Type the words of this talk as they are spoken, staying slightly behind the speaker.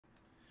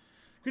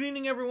Good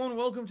evening, everyone.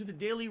 Welcome to the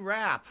Daily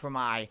Wrap for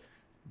my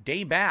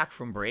day back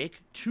from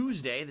break,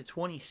 Tuesday, the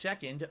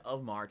 22nd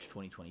of March,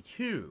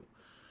 2022.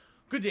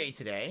 Good day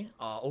today.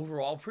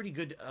 Overall, pretty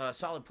good,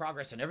 solid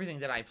progress on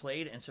everything that I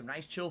played and some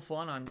nice chill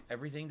fun on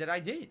everything that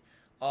I did.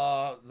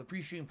 The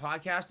pre-stream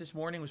podcast this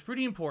morning was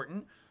pretty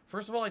important.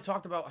 First of all, I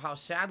talked about how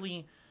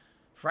sadly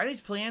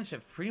Friday's plans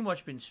have pretty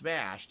much been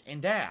smashed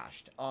and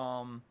dashed.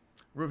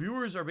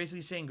 Reviewers are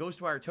basically saying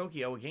Ghostwire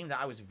Tokyo, a game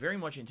that I was very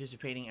much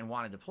anticipating and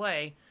wanted to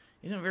play,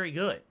 isn't very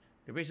good.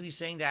 They're basically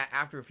saying that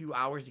after a few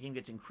hours, the game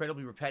gets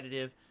incredibly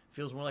repetitive,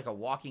 feels more like a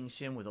walking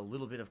sim with a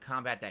little bit of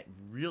combat that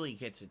really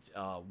gets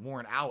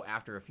worn out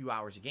after a few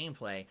hours of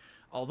gameplay.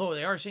 Although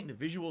they are saying the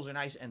visuals are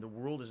nice and the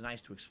world is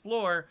nice to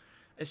explore,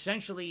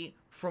 essentially,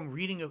 from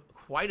reading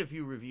quite a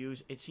few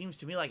reviews, it seems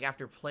to me like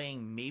after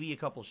playing maybe a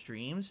couple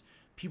streams,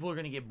 people are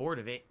going to get bored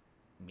of it,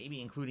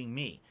 maybe including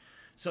me.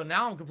 So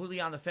now I'm completely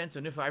on the fence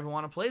on if I ever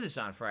want to play this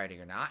on Friday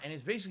or not, and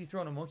it's basically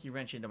thrown a monkey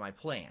wrench into my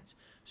plans.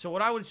 So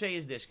what I would say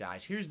is this,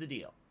 guys. Here's the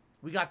deal.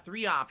 We got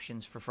 3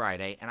 options for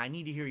Friday, and I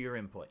need to hear your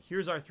input.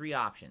 Here's our 3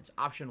 options.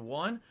 Option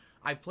 1,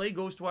 I play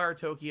Ghostwire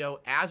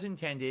Tokyo as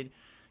intended.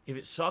 If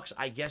it sucks,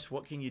 I guess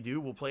what can you do?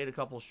 We'll play it a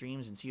couple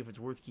streams and see if it's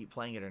worth keep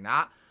playing it or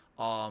not.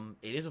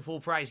 It is a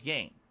full-price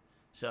game,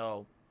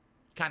 so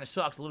it kind of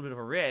sucks, a little bit of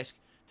a risk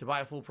to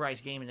buy a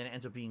full-price game and then it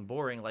ends up being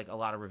boring like a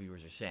lot of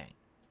reviewers are saying.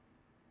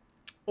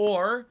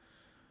 Or,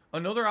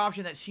 another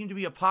option that seemed to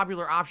be a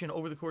popular option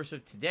over the course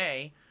of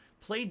today,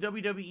 played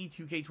WWE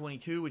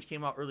 2K22, which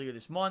came out earlier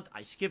this month.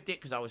 I skipped it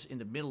because I was in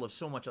the middle of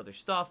so much other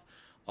stuff.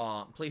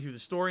 Play through the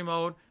story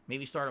mode,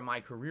 maybe start on my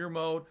career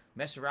mode,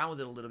 mess around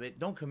with it a little bit.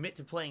 Don't commit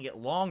to playing it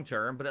long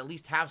term, but at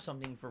least have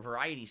something for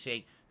variety's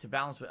sake to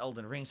balance with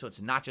Elden Ring, so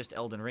it's not just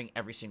Elden Ring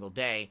every single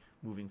day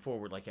moving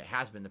forward like it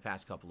has been the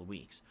past couple of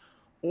weeks.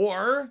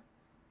 Or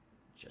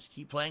just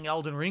keep playing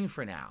Elden Ring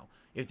for now.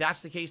 If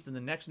that's the case, then the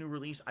next new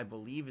release, I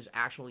believe, is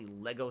actually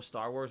Lego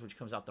Star Wars, which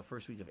comes out the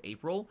first week of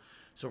April.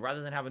 So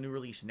rather than have a new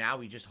release now,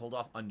 we just hold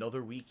off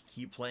another week,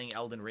 keep playing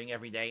Elden Ring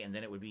every day, and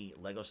then it would be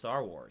Lego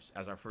Star Wars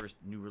as our first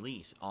new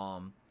release.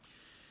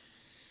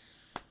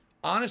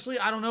 Honestly,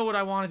 I don't know what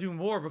I want to do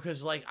more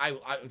because, like,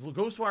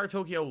 Ghostwire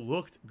Tokyo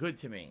looked good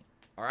to me.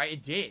 All right,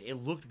 it did. It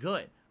looked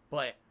good.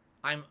 But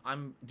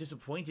I'm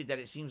disappointed that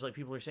it seems like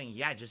people are saying,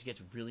 yeah, it just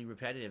gets really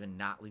repetitive and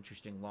not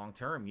interesting long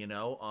term, you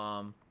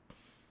know?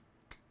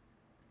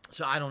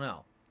 So I don't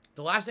know.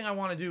 The last thing I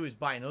want to do is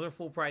buy another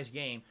full-price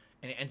game,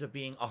 and it ends up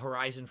being a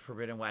Horizon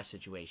Forbidden West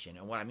situation.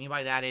 And what I mean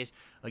by that is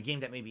a game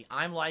that maybe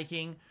I'm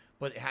liking,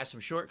 but it has some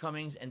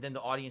shortcomings, and then the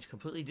audience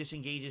completely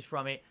disengages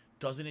from it,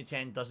 doesn't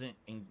attend, doesn't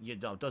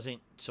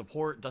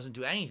support, doesn't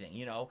do anything,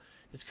 you know?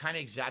 It's kind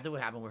of exactly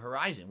what happened with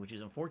Horizon, which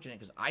is unfortunate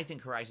because I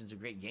think Horizon's a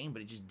great game,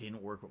 but it just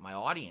didn't work with my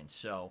audience.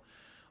 So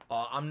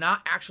I'm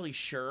not actually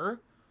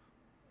sure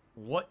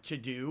what to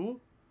do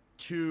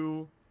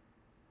to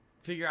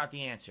figure out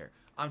the answer.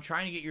 I'm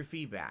trying to get your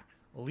feedback.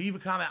 Leave a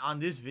comment on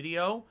this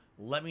video.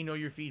 Let me know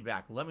your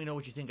feedback. Let me know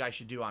what you think I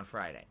should do on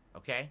Friday.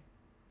 Okay?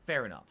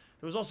 Fair enough.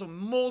 There was also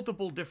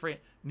multiple different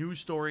news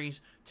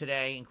stories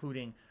today,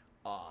 including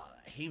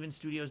Haven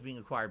Studios being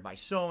acquired by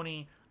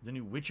Sony, the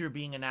new Witcher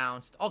being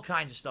announced, all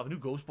kinds of stuff, a new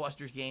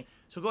Ghostbusters game.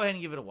 So go ahead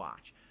and give it a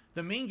watch.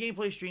 The main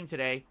gameplay stream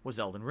today was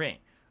Elden Ring.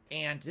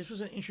 And this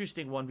was an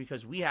interesting one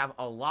because we have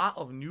a lot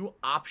of new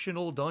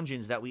optional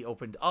dungeons that we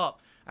opened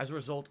up as a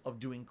result of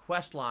doing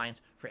quest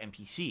lines for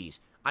NPCs.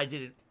 I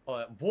did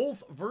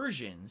both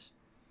versions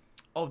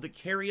of the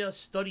Caria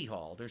Study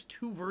Hall. There's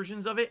 2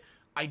 versions of it.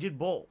 I did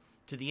both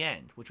to the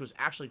end, which was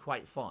actually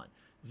quite fun.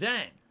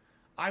 Then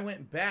I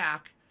went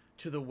back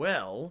to the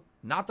well,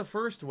 not the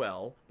first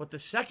well, but the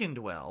second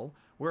well,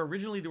 where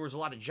originally there was a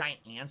lot of giant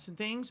ants and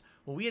things.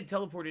 Well, we had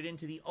teleported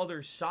into the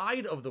other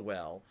side of the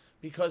well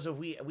because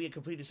we had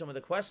completed some of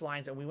the quest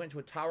lines, and we went to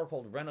a tower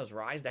called Rena's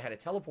Rise that had a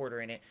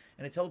teleporter in it,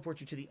 and it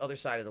teleports you to the other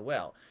side of the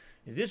well.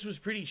 This was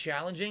pretty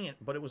challenging,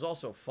 but it was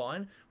also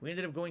fun. We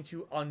ended up going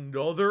to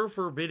another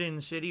Forbidden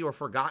City or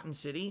Forgotten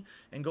City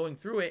and going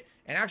through it,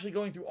 and actually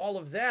going through all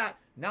of that.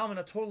 Now I'm in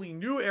a totally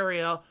new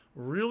area,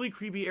 really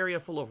creepy area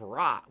full of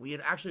rot. We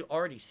had actually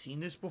already seen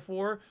this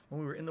before.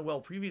 When we were in the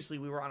well previously,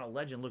 we were on a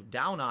ledge and looked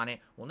down on it.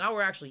 Well, now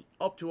we're actually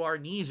up to our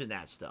knees in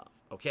that stuff,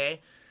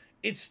 okay?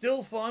 It's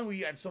still fun.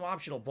 We had some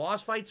optional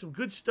boss fights, some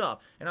good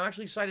stuff. And I'm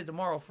actually excited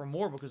tomorrow for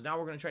more because now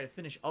we're going to try to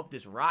finish up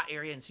this rot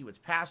area and see what's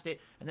past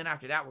it. And then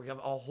after that, we have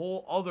a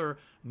whole other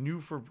new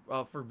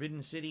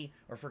Forbidden City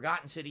or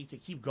Forgotten City to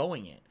keep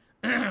going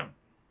in.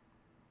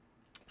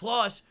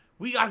 Plus,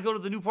 we got to go to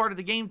the new part of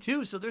the game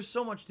too. So there's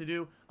so much to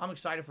do. I'm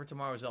excited for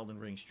tomorrow's Elden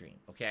Ring stream,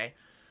 okay?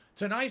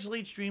 Tonight's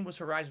late stream was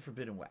Horizon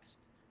Forbidden West.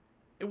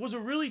 It was a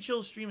really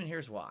chill stream, and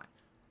here's why.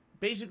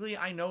 Basically,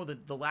 I know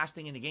that the last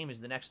thing in the game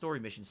is the next story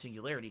mission,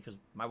 Singularity, because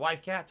my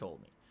wife, Kat,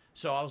 told me.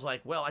 So I was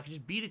like, well, I could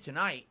just beat it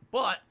tonight,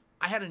 but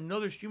I had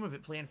another stream of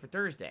it planned for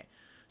Thursday.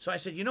 So I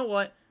said, you know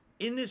what?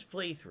 In this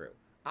playthrough,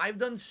 I've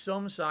done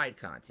some side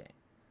content,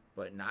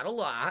 but not a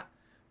lot.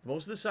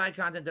 Most of the side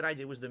content that I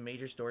did was the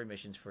major story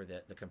missions for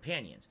the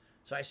companions.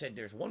 So I said,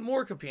 there's one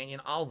more companion,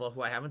 Alva,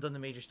 who I haven't done the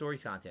major story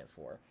content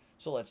for.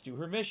 So let's do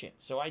her mission.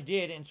 So I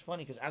did, and it's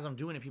funny because as I'm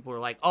doing it, people are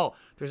like, oh,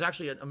 there's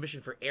actually a mission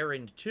for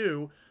Errand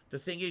 2. The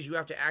thing is, you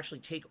have to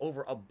actually take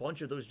over a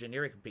bunch of those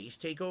generic base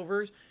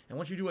takeovers, and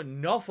once you do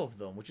enough of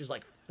them, which is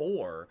like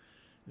 4,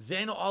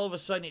 then all of a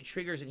sudden it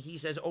triggers, and he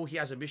says, oh, he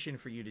has a mission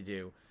for you to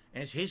do,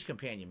 and it's his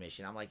companion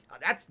mission. I'm like,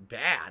 that's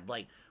bad.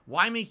 Like,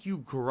 why make you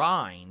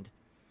grind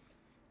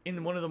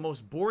in one of the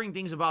most boring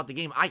things about the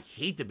game? I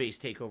hate the base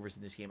takeovers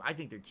in this game. I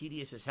think they're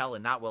tedious as hell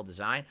and not well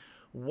designed.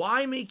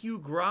 Why make you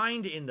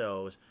grind in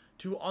those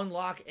to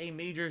unlock a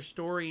major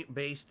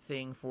story-based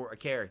thing for a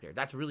character?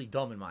 That's really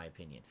dumb in my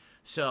opinion.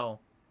 So,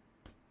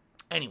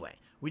 anyway,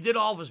 we did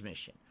all of his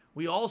mission.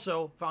 We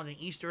also found an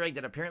Easter egg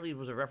that apparently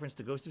was a reference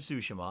to Ghost of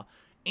Tsushima.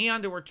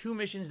 And there were 2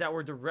 missions that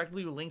were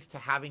directly linked to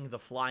having the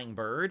flying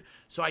bird.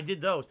 So I did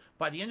those.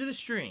 By the end of the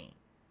stream,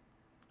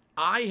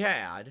 I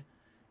had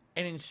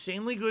an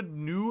insanely good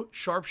new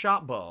sharp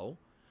shot bow,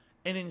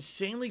 an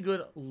insanely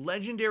good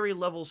legendary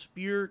level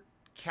spear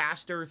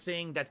caster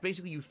thing that's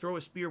basically you throw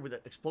a spear with an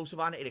explosive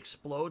on it, it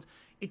explodes.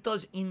 It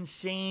does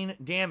insane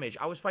damage.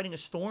 I was fighting a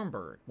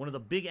Stormbird, one of the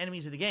big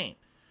enemies of the game,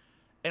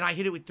 and I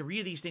hit it with 3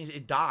 of these things.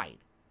 It died.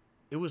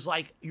 It was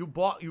like you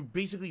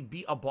basically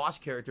beat a boss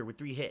character with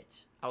 3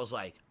 hits. I was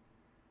like,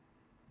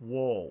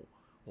 whoa.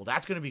 Well,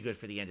 that's going to be good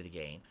for the end of the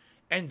game.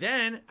 And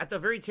then, at the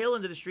very tail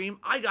end of the stream,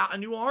 I got a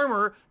new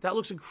armor that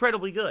looks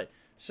incredibly good.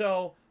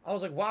 So, I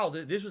was like, wow,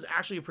 this was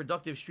actually a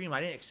productive stream. I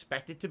didn't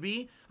expect it to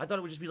be. I thought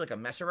it would just be like a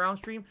mess-around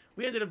stream.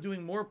 We ended up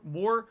doing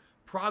more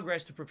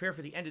progress to prepare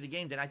for the end of the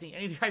game than I think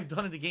anything I've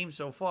done in the game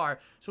so far.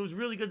 So, it was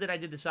really good that I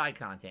did the side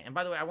content. And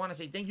by the way, I want to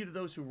say thank you to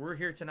those who were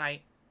here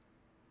tonight.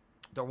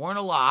 There weren't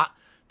a lot.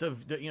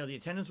 The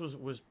attendance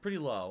was pretty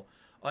low.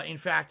 In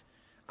fact,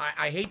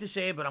 I hate to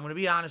say it, but I'm going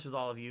to be honest with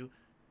all of you.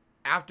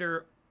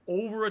 After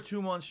over a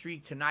 2-month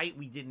streak, tonight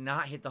we did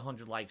not hit the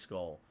 100 likes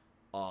goal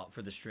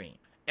for the stream.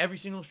 Every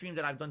single stream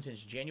that I've done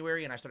since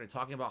January, and I started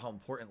talking about how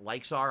important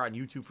likes are on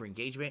YouTube for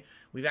engagement,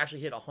 we've actually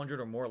hit 100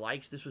 or more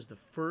likes. This was the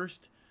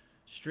first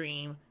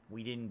stream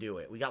we didn't do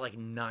it. We got like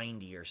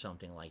 90 or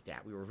something like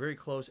that. We were very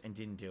close and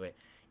didn't do it.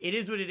 It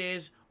is what it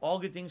is. All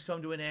good things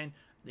come to an end.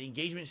 The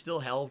engagement still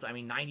helped. I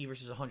mean, 90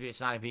 versus 100,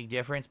 it's not a big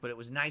difference, but it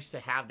was nice to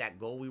have that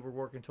goal we were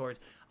working towards.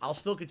 I'll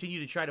still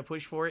continue to try to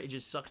push for it. It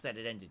just sucks that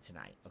it ended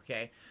tonight,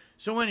 okay?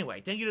 So anyway,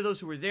 thank you to those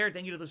who were there.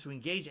 Thank you to those who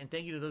engaged, and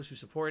thank you to those who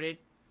supported.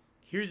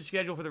 Here's the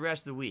schedule for the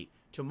rest of the week.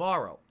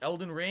 Tomorrow,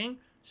 Elden Ring,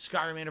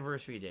 Skyrim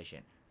Anniversary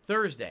Edition.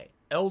 Thursday,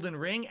 Elden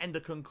Ring, and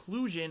the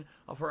conclusion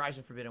of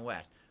Horizon Forbidden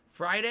West.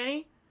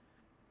 Friday,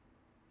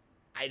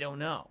 I don't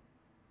know.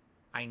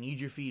 I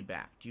need your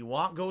feedback. Do you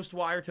want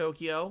Ghostwire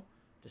Tokyo,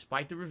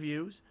 despite the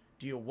reviews?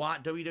 Do you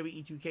want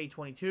WWE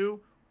 2K22,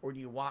 or do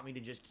you want me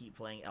to just keep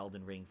playing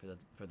Elden Ring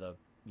for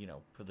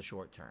the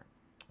short term?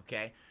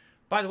 Okay.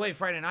 By the way,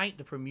 Friday night,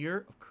 the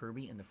premiere of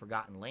Kirby and the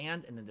Forgotten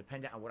Land, and then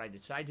depending on what I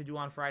decide to do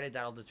on Friday,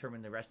 that'll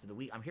determine the rest of the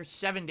week. I'm here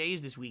 7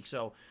 days this week,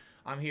 so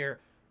I'm here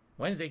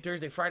Wednesday,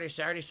 Thursday, Friday,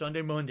 Saturday,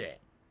 Sunday, Monday.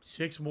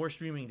 6 more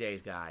streaming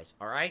days, guys.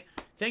 All right?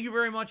 Thank you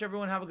very much,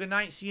 everyone. Have a good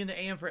night. See you in the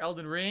AM for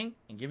Elden Ring,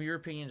 and give me your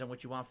opinions on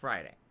what you want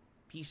Friday.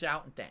 Peace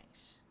out, and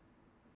thanks.